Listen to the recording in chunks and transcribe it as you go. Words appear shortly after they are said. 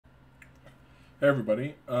Hey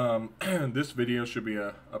everybody, this video should be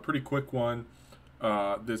a pretty quick one.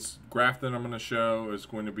 This graph that I'm going to show is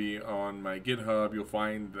going to be on my GitHub. You'll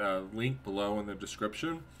find the link below in the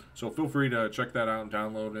description. So feel free to check that out and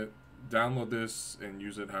download it. Download this and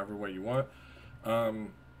use it however way you want. For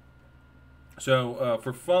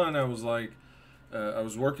fun, I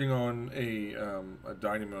was working on a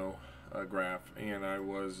Dynamo graph, and I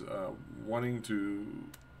was wanting to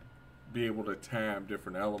be able to tab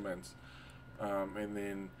different elements. And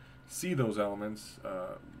then see those elements,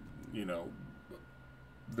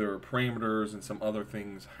 there are parameters and some other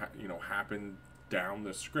things, happen down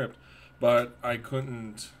the script, but I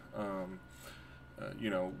couldn't,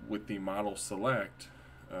 with the model select,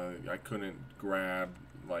 I couldn't grab,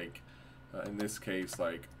 in this case,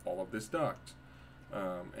 all of this duct,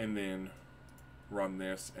 and then run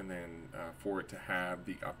this, and then for it to have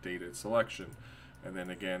the updated selection. And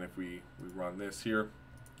then again, if we run this here,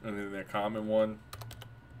 and then the common one,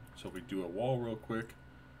 so if we do a wall real quick,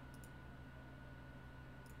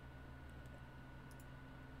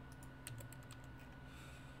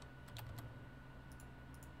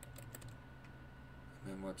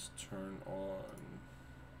 and then let's turn on,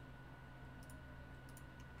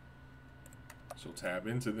 so tab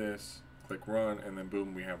into this, click run, and then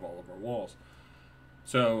boom, we have all of our walls.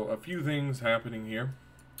 So a few things happening here.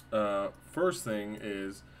 First thing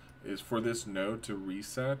is for this node to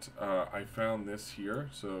reset. I found this here,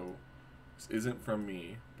 so this isn't from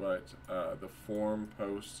me, but the forum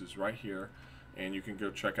post is right here, and you can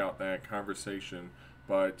go check out that conversation.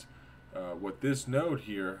 But what this node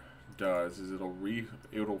here does is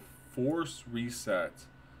it'll force reset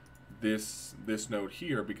this node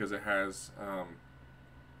here, because it has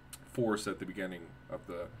force at the beginning of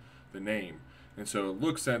the name. And so it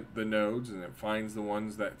looks at the nodes and it finds the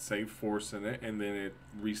ones that say force in it, and then it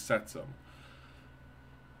resets them.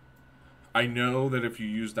 I know that if you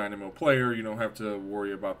use Dynamo Player, you don't have to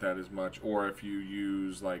worry about that as much. Or if you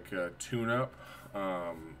use like a tune-up,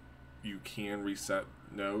 you can reset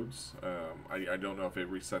nodes. I don't know if it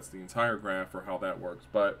resets the entire graph or how that works,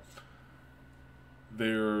 but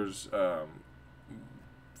there's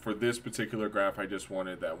for this particular graph, I just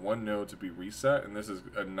wanted that one node to be reset, and this is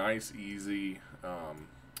a nice, easy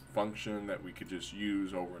function that we could just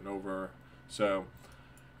use over and over. So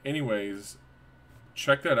anyways,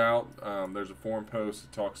 check that out. There's a forum post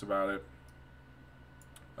that talks about it.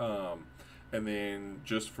 And then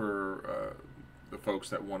just for the folks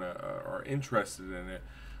that are interested in it,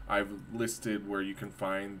 I've listed where you can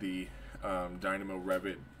find the Dynamo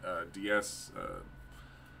Revit DS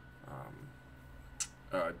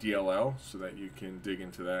DLL, so that you can dig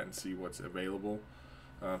into that and see what's available.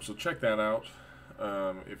 So check that out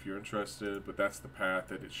if you're interested, but that's the path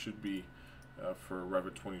that it should be for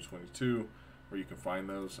Revit 2022, where you can find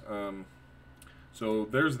those. So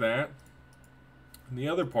there's that. And the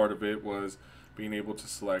other part of it was being able to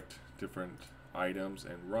select different items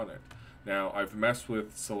and run it. Now, I've messed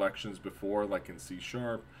with selections before, like in C#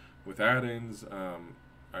 with add-ins.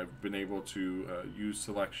 I've been able to use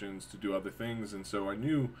selections to do other things, and so I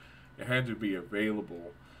knew it had to be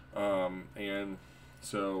available. And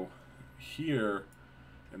so here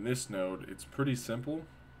in this node, it's pretty simple.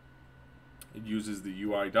 It uses the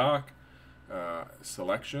UI doc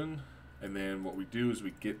selection, and then what we do is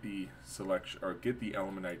we get the selection, or get the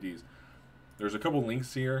element IDs. There's a couple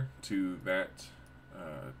links here to that,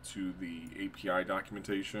 to the API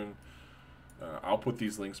documentation. I'll put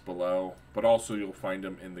these links below, but also you'll find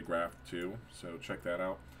them in the graph too, so check that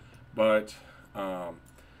out. But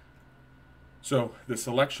so the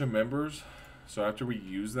selection members, so after we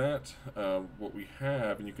use that, what we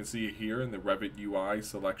have, and you can see it here in the Revit UI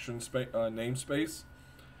selection namespace,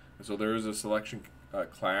 and so there is a selection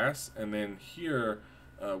class, and then here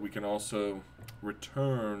we can also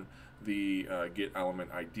return the get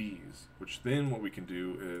element IDs, which then what we can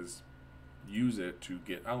do is use it to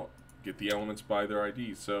get the elements by their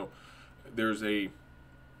IDs. So there's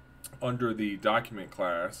under the document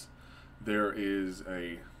class, there is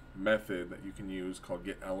a method that you can use called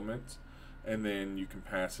get element, and then you can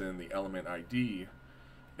pass in the element ID,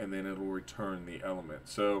 and then it'll return the element.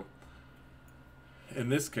 So in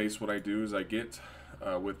this case, what I do is I get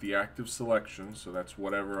with the active selection, so that's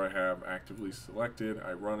whatever I have actively selected,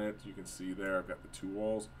 I run it. You can see there I've got the two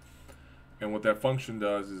walls. And what that function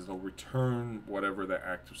does is it'll return whatever the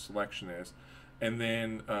active selection is. And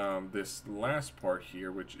then this last part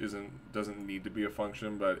here, which doesn't need to be a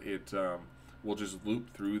function, but it will just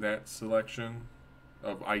loop through that selection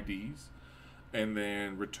of IDs and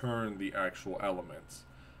then return the actual elements.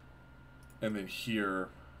 And then here,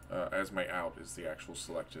 as my out, is the actual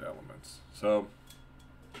selected elements. So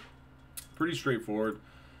pretty straightforward.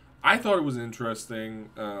 I thought it was interesting.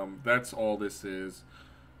 That's all this is.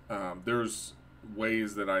 There's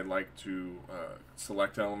ways that I like to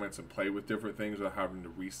select elements and play with different things without having to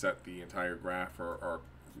reset the entire graph or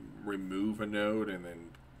remove a node and then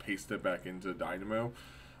paste it back into Dynamo.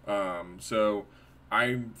 So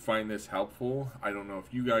I find this helpful. I don't know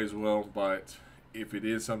if you guys will, but if it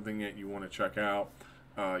is something that you want to check out,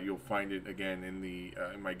 you'll find it again in the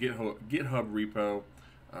in my GitHub repo.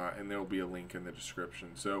 And there will be a link in the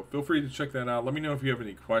description. So feel free to check that out. Let me know if you have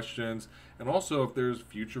any questions. And also, if there's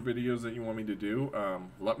future videos that you want me to do,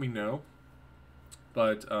 let me know.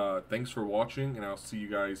 But thanks for watching, and I'll see you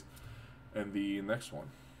guys in the next one.